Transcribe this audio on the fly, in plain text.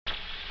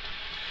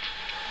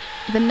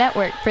the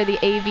network for the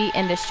AV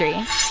industry.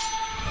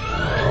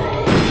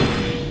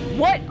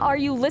 What are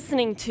you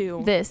listening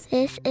to? This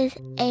is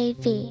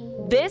AV.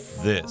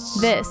 This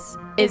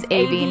is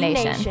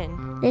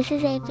AVNation. This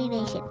is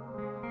AVNation.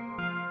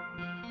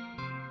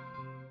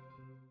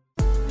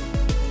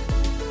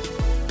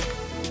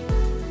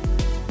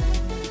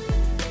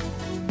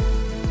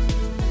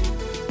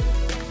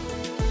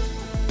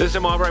 This is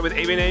Tim Albright with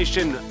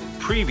AVNation,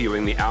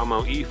 previewing the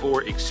Almo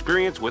E4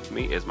 experience. With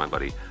me is my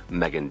buddy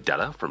Megan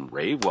Detta from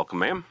Rave. Welcome,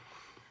 ma'am.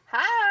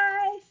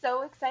 Hi,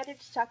 so excited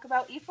to talk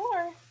about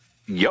E4.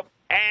 Yep,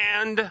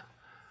 and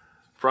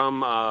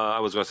from, I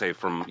was going to say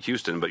from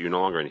Houston, but you're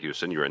no longer in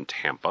Houston, you're in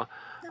Tampa.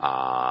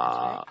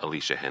 Right.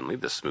 Alicia Henley,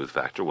 the Smooth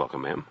Factor.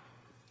 Welcome, ma'am.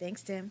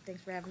 Thanks, Tim.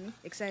 Thanks for having me.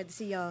 Excited to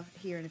see y'all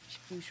here in a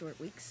few short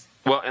weeks.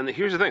 Well, and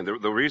here's the thing.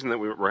 The reason that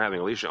we're having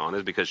Alicia on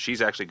is because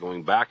she's actually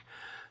going back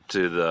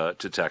to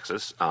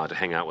Texas to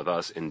hang out with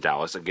us in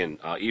Dallas. Again,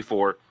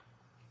 E4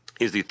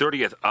 is the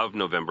 30th of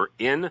November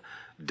in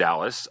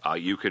Dallas.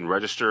 You can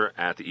register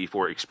at the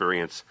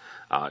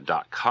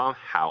e4experience.com.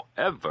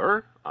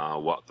 However,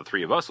 what the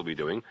three of us will be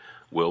doing,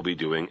 we'll be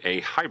doing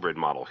a hybrid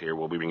model here.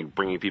 We'll be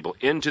bringing people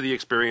into the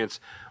experience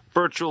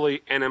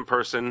virtually and in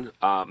person.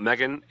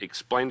 Megan,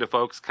 explain to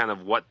folks kind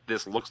of what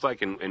this looks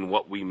like and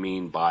what we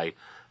mean by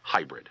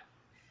hybrid.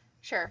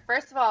 Sure.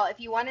 First of all, if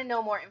you want to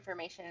know more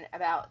information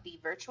about the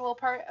virtual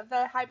part of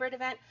the hybrid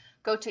event,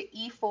 go to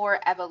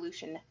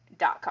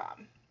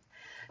e4evolution.com.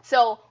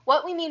 So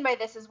what we mean by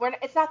this is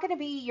it's not going to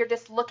be you're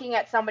just looking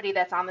at somebody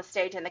that's on the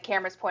stage and the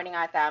camera's pointing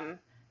at them.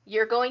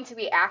 You're going to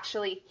be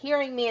actually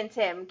hearing me and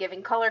Tim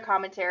giving color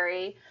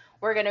commentary.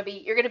 You're going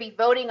to be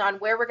voting on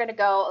where we're going to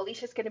go.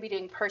 Alicia's going to be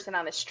doing person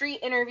on the street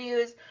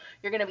interviews.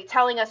 You're going to be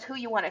telling us who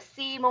you want to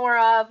see more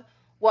of,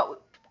 what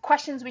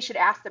questions we should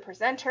ask the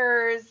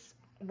presenters,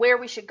 where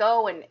we should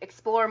go and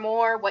explore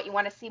more, what you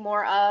want to see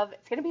more of.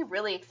 It's going to be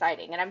really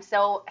exciting, and I'm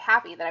so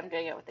happy that I'm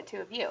doing it with the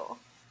two of you.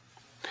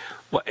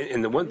 Well,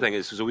 and the one thing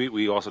is, so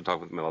we also talked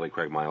with Melody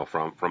Craig Mile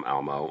from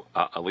Almo.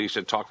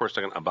 Alicia, talk for a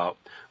second about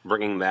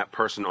bringing that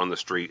person on the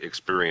street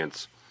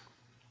experience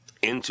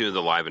into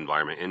the live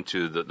environment,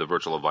 into the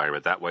virtual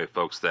environment. That way,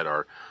 folks that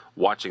are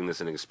watching this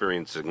and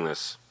experiencing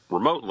this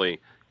remotely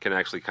can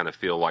actually kind of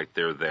feel like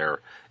they're there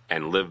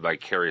and live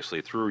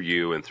vicariously through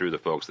you and through the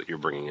folks that you're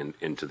bringing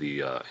into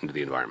the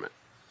environment.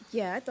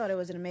 Yeah, I thought it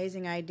was an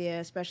amazing idea,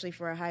 especially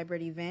for a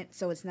hybrid event,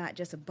 so it's not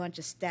just a bunch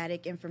of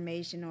static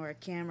information or a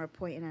camera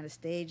pointing at a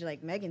stage.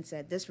 Like Megan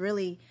said, this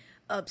really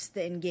ups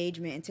the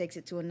engagement and takes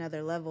it to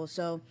another level.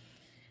 So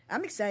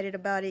I'm excited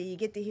about it. You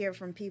get to hear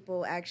from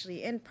people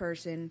actually in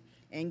person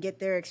and get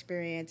their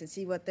experience and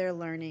see what they're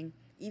learning.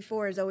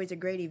 E4 is always a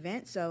great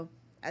event, so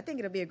I think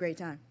it'll be a great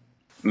time.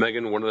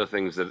 Megan, one of the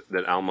things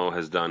that Almo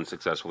has done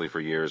successfully for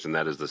years, and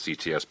that is the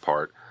CTS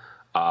part.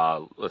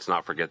 Let's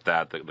not forget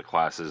that, the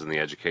classes and the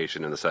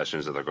education and the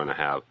sessions that they're going to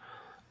have.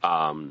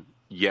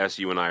 Yes,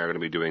 you and I are going to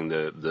be doing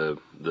the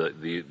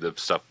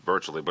stuff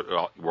virtually, but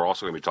we're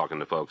also going to be talking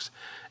to folks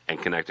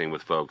and connecting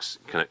with folks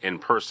kind of in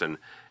person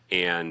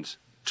and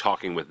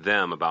talking with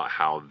them about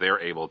how they're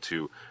able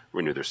to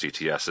renew their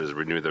CTSs,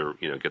 renew their,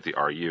 get the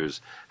RUs.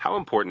 How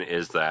important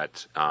is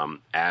that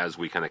as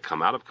we kind of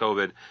come out of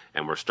COVID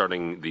and we're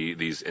starting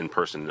these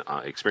in-person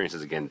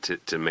experiences again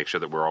to make sure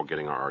that we're all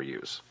getting our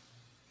RUs?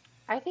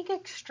 I think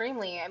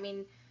extremely. I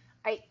mean,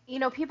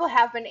 people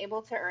have been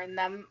able to earn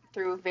them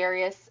through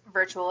various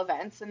virtual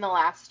events in the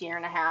last year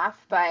and a half,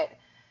 but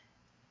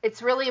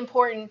it's really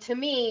important to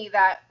me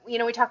that, we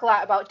talk a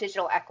lot about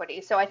digital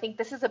equity. So I think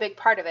this is a big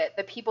part of it.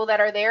 The people that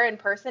are there in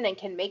person and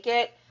can make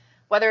it,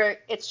 whether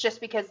it's just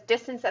because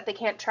distance that they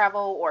can't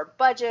travel or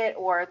budget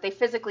or they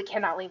physically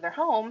cannot leave their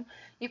home,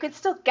 you can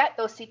still get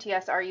those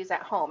CTS RUs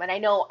at home. And I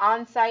know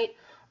on site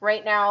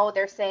right now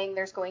they're saying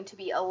there's going to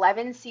be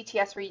 11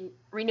 CTS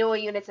renewal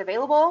units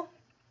available,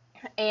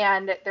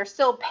 and they're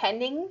still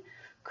pending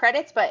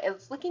credits, but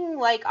it's looking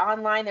like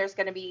online there's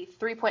going to be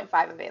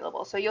 3.5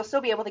 available. So you'll still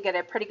be able to get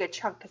a pretty good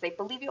chunk because I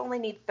believe you only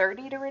need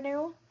 30 to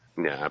renew.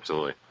 Yeah,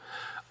 absolutely.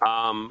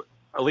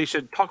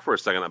 Alicia, talk for a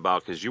second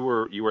about, because you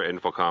were at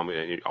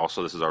InfoComm, and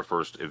also this is our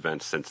first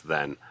event since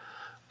then.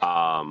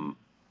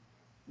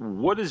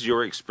 What is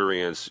your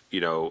experience,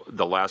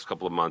 the last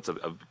couple of months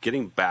of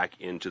getting back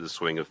into the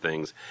swing of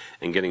things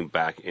and getting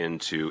back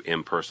into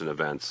in-person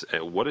events?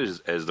 What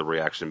has the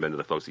reaction been to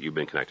the folks that you've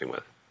been connecting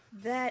with?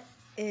 That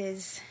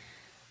is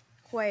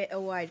quite a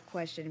wide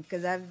question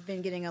because I've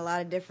been getting a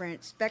lot of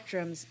different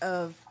spectrums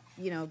of,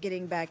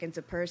 getting back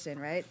into person,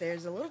 right?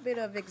 There's a little bit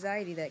of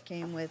anxiety that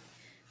came with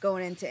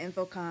going into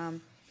InfoComm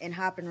and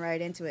hopping right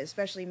into it,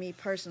 especially me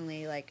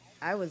personally. Like,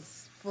 I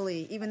was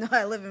fully, even though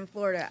I live in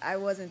Florida, I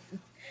wasn't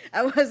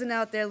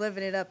out there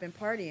living it up and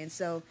partying.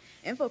 So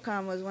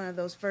InfoComm was one of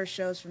those first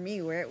shows for me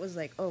where it was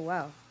like, oh,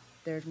 wow,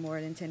 there's more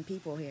than 10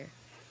 people here.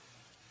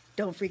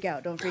 Don't freak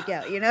out,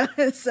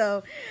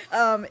 So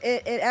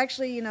it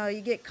actually,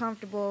 you get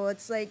comfortable.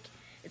 It's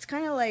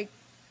kind of like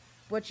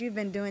what you've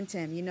been doing,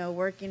 Tim,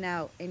 working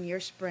out in your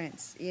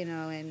sprints,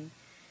 and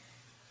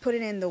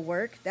putting in the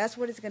work, that's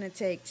what it's going to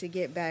take to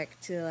get back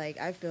to, like,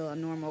 I feel a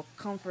normal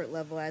comfort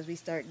level as we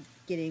start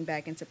getting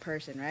back into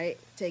person, right?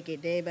 Take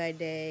it day by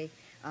day,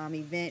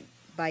 event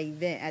by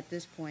event at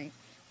this point.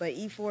 But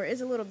E4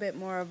 is a little bit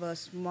more of a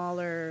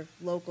smaller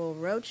local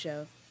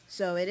roadshow,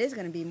 so it is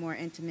going to be more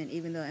intimate,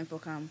 even though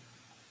InfoComm,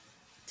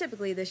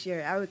 typically this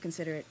year, I would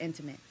consider it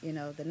intimate. You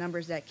know, the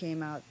numbers that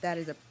came out, that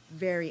is a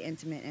very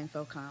intimate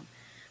InfoComm.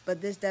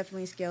 But this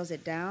definitely scales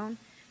it down,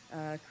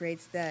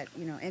 creates that,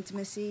 you know,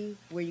 intimacy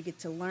where you get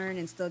to learn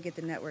and still get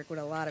to network with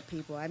a lot of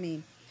people. I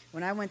mean,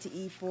 when I went to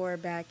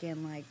E4 back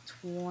in like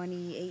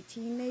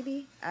 2018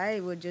 maybe, I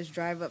would just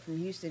drive up from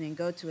Houston and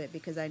go to it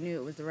because I knew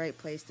it was the right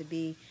place to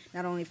be,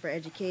 not only for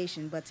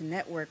education, but to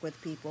network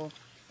with people.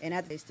 And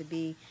at place to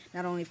be,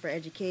 not only for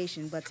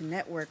education, but to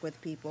network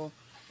with people.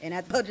 And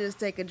I'll just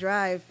take a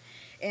drive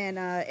and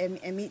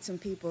meet some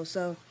people.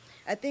 So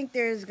I think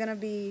there's going to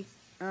be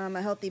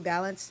a healthy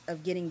balance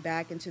of getting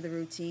back into the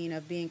routine,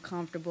 of being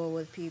comfortable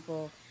with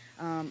people.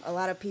 A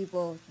lot of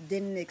people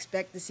didn't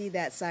expect to see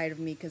that side of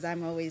me because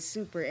I'm always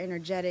super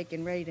energetic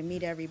and ready to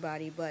meet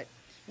everybody. But,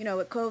 you know,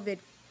 with COVID,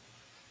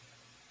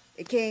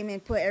 it came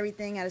and put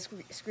everything at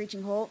a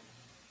screeching halt.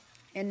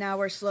 And now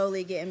we're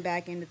slowly getting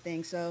back into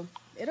things. So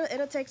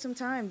it'll take some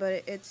time,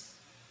 but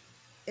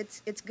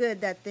it's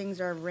good that things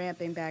are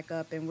ramping back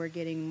up and we're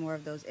getting more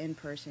of those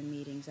in-person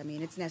meetings. I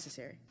mean, it's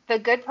necessary. The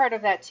good part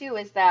of that, too,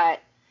 is that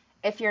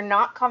if you're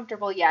not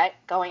comfortable yet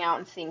going out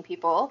and seeing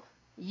people,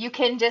 you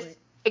can just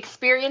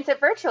experience it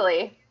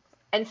virtually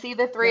and see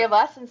the three of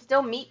us and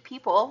still meet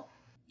people.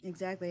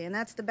 Exactly. And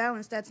that's the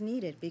balance that's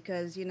needed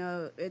because, you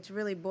know, it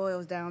really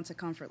boils down to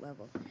comfort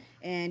level.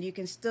 And you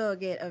can still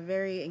get a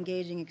very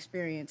engaging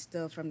experience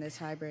still from this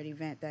hybrid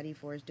event that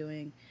E4 is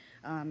doing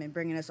and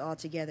bringing us all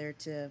together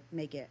to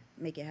make it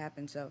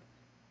happen. So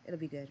it'll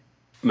be good.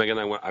 Megan,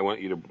 I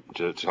want you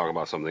to talk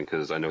about something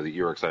because I know that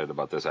you're excited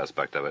about this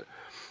aspect of it.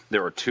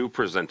 There are two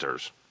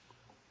presenters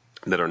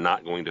that are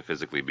not going to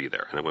physically be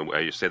there. And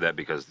I say that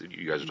because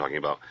you guys are talking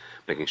about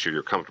making sure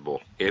you're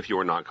comfortable if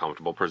you're not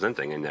comfortable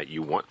presenting and that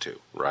you want to,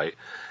 right?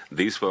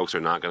 These folks are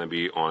not going to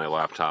be on a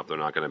laptop. They're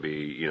not going to be,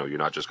 you know, you're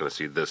not just going to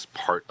see this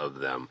part of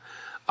them.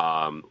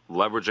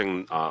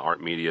 Leveraging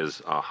Art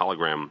Media's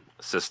hologram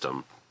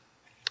system,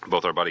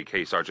 both our buddy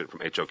Kay Sargent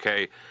from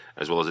HOK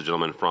as well as a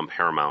gentleman from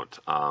Paramount,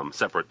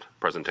 separate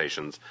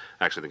presentations.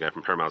 Actually, the guy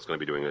from Paramount is going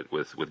to be doing it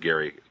with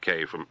Gary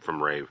Kay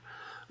from Rave,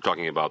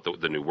 talking about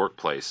the new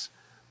workplace.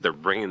 They're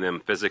bringing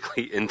them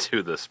physically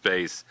into the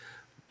space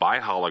by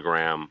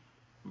hologram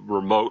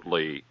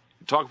remotely.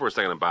 Talk for a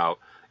second about,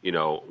 you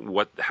know,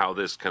 how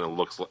this kind of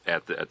looks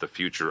at the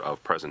future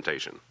of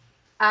presentation.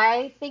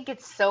 I think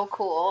it's so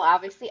cool.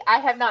 Obviously, I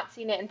have not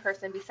seen it in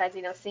person besides,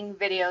 you know, seeing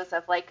videos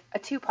of like a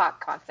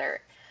Tupac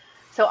concert.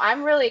 So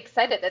I'm really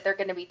excited that they're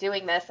going to be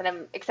doing this, and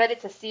I'm excited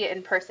to see it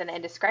in person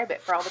and describe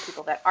it for all the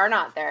people that are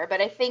not there. But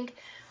I think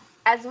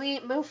as we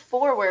move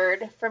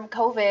forward from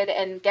COVID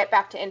and get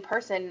back to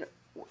in-person,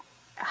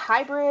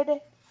 hybrid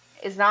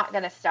is not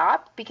going to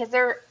stop because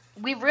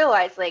we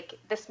realize like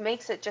this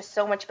makes it just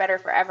so much better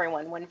for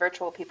everyone when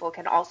virtual people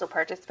can also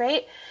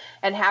participate,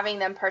 and having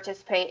them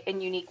participate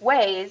in unique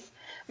ways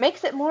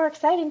makes it more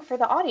exciting for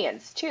the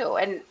audience too.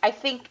 And I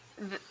think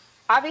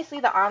obviously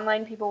the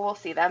online people will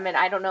see them, and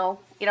I don't know,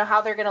 you know,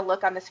 how they're going to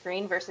look on the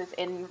screen versus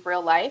in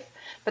real life,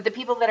 but the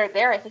people that are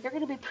there, I think, are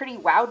going to be pretty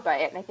wowed by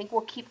it, and I think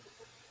we'll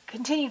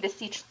continue to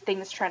see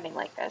things trending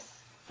like this.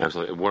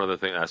 Absolutely. One of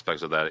the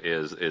aspects of that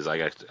is I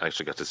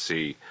actually got to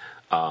see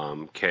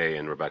Kay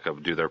and Rebecca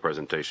do their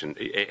presentation,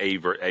 a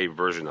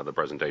version of the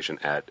presentation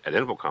at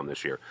InfoComm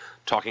this year,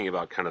 talking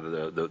about kind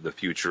of the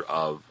future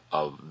of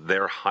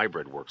their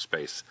hybrid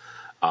workspace.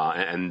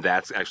 And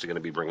that's actually going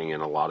to be bringing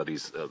in a lot of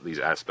these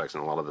aspects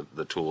and a lot of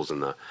the tools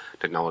and the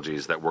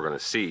technologies that we're going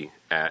to see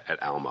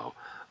at Almo.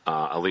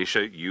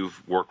 Alicia,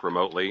 you've worked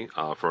remotely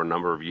for a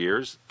number of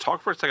years.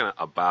 Talk for a second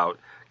about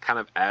kind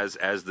of as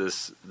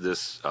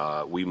this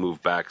we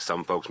move back,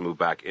 some folks move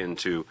back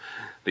into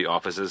the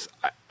offices.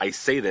 I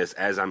say this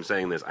as I'm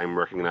saying this, I'm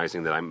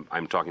recognizing that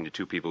I'm talking to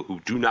two people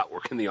who do not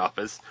work in the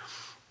office.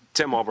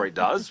 Tim Albright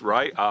does,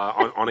 right?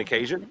 On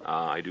occasion.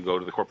 I do go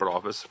to the corporate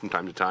office from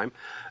time to time.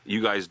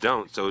 You guys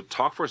don't. So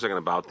talk for a second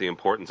about the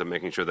importance of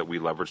making sure that we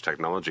leverage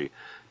technology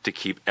to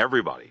keep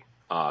everybody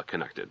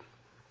connected.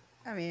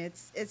 I mean,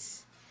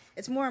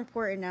 it's more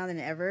important now than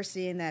ever,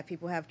 seeing that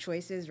people have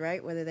choices,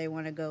 right? Whether they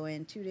want to go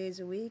in 2 days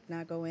a week,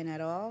 not go in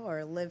at all,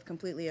 or live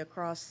completely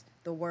across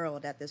the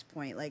world at this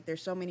point. Like,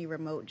 there's so many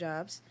remote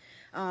jobs.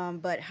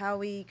 But how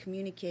we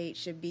communicate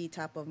should be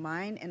top of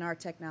mind, and our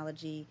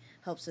technology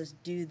helps us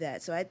do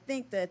that. So I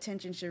think the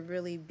attention should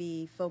really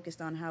be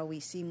focused on how we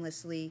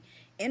seamlessly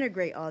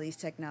integrate all these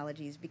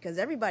technologies, because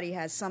everybody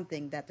has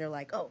something that they're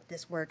like, oh,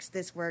 this works.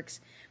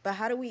 But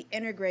how do we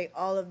integrate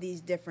all of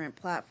these different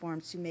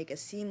platforms to make a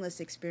seamless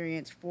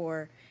experience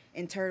for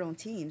internal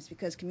teams?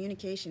 Because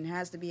communication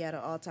has to be at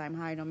an all-time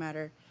high no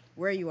matter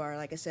where you are,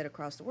 like I said,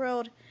 across the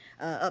world,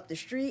 up the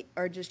street,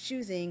 or just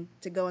choosing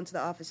to go into the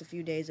office a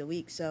few days a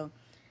week. So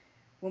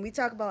when we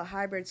talk about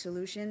hybrid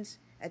solutions,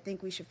 I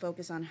think we should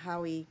focus on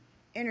how we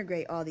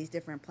integrate all these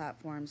different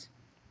platforms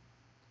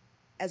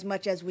as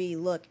much as we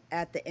look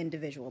at the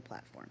individual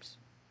platforms.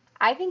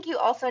 I think you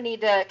also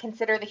need to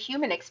consider the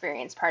human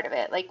experience part of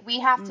it. Like, we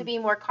have to be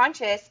more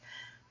conscious.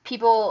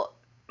 People,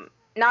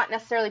 not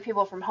necessarily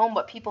people from home,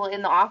 but people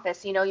in the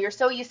office, you know, you're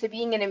so used to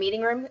being in a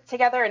meeting room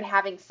together and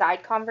having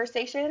side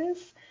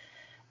conversations.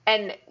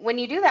 And when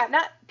you do that,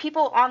 not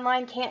people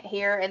online can't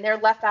hear, and they're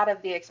left out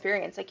of the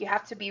experience. Like, you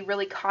have to be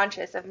really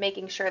conscious of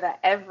making sure that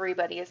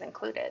everybody is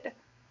included.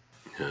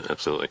 Yeah,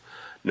 absolutely.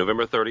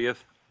 November 30th,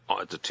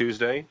 it's a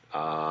Tuesday,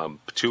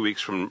 2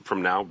 weeks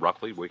from now,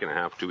 roughly, week and a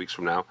half, 2 weeks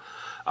from now.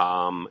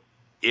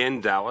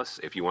 In Dallas,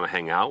 if you want to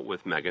hang out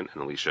with Megan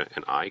and Alicia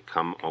and I,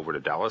 come over to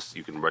Dallas.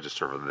 You can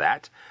register for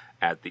that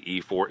at the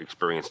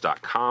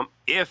e4experience.com.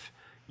 If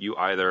you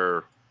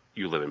live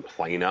in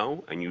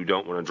Plano and you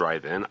don't want to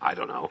drive in, I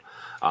don't know,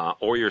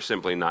 or you're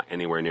simply not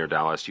anywhere near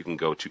Dallas, you can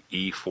go to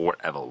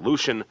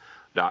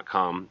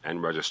e4evolution.com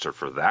and register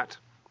for that.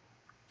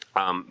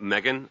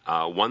 Megan,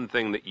 one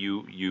thing that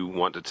you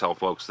want to tell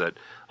folks that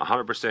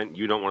 100%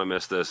 you don't want to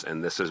miss this,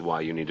 and this is why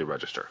you need to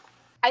register.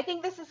 I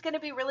think this is going to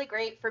be really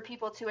great for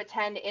people to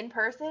attend in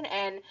person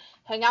and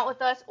hang out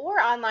with us or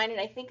online. And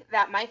I think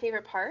that my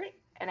favorite part,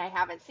 and I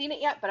haven't seen it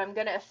yet, but I'm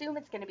going to assume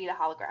it's going to be the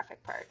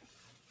holographic part.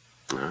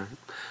 All right.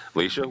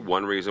 Alicia,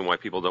 one reason why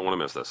people don't want to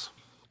miss this.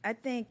 I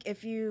think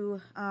if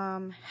you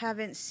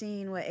haven't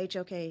seen what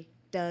HOK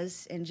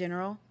does in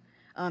general,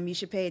 you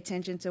should pay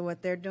attention to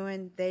what they're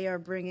doing. They are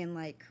bringing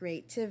like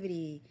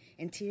creativity,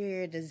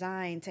 interior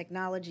design,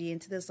 technology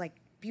into this like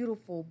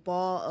beautiful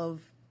ball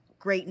of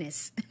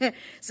greatness.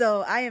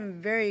 So I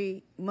am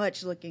very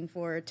much looking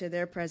forward to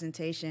their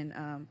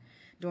presentation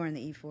during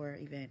the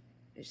E4 event.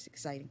 It's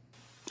exciting.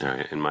 All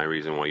right, and my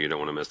reason why you don't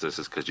want to miss this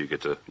is because you get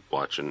to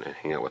watch and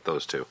hang out with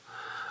those two,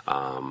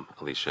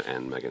 Alicia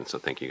and Megan. So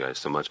thank you guys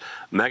so much.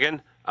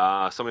 Megan,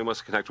 somebody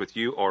wants to connect with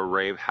you or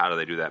Rave. How do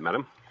they do that,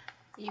 madam?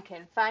 You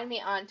can find me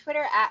on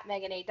Twitter at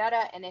Megan A.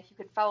 Dutta, and if you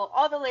could follow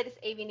all the latest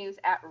AV news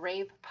at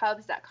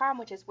ravepubs.com,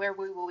 which is where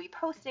we will be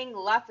posting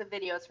lots of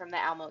videos from the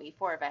Almo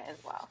E4 event as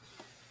well.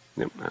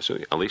 Yep,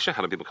 absolutely. Alicia,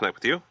 how do people connect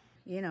with you?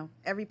 You know,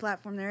 every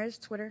platform there is,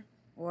 Twitter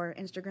or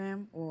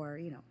Instagram, or,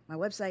 you know, my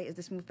website is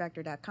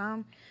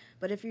thesmoothfactor.com.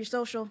 But if you're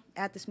social,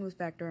 at the Smooth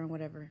Factor on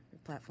whatever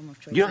platform of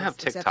choice. You don't have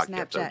TikTok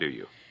yet, though, do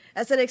you?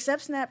 I said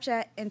except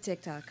Snapchat and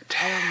TikTok.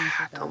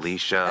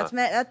 Alicia.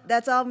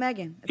 That's all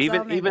Megan.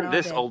 Even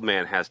this old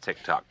man has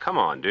TikTok. Come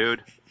on,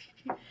 dude.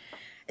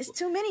 It's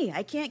too many.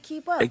 I can't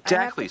keep up.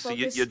 Exactly. So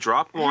you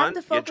drop one,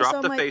 you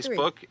drop the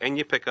Facebook, and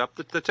you pick up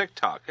the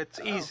TikTok. It's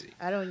easy.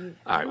 I don't use.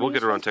 All right, we'll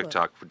get her on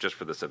TikTok just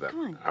for this event.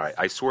 All right,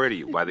 I swear to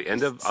you, by the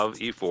end of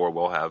E4,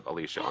 we'll have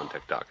Alicia on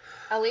TikTok.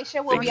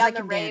 Alicia will be on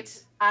the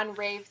Rave's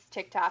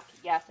TikTok.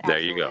 Yes, absolutely. There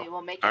you go.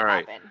 We'll make it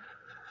happen.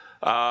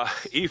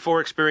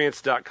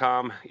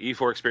 E4experience.com,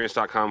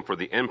 e4experience.com for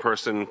the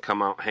in-person.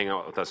 Come out, hang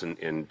out with us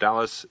in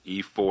Dallas.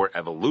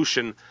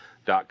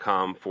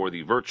 E4evolution.com for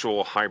the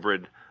virtual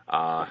hybrid.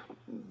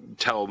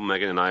 Tell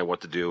Megan and I what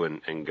to do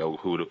and go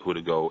who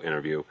to go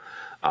interview.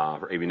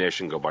 For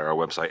AVNation, go by our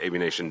website,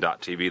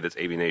 avnation.tv. That's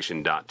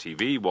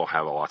avnation.tv. We'll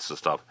have lots of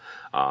stuff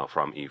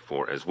from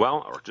E4 as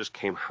well, or just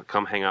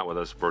come hang out with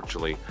us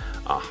virtually,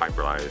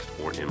 hybridized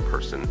or in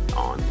person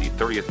on the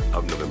 30th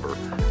of November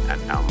at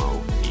Almo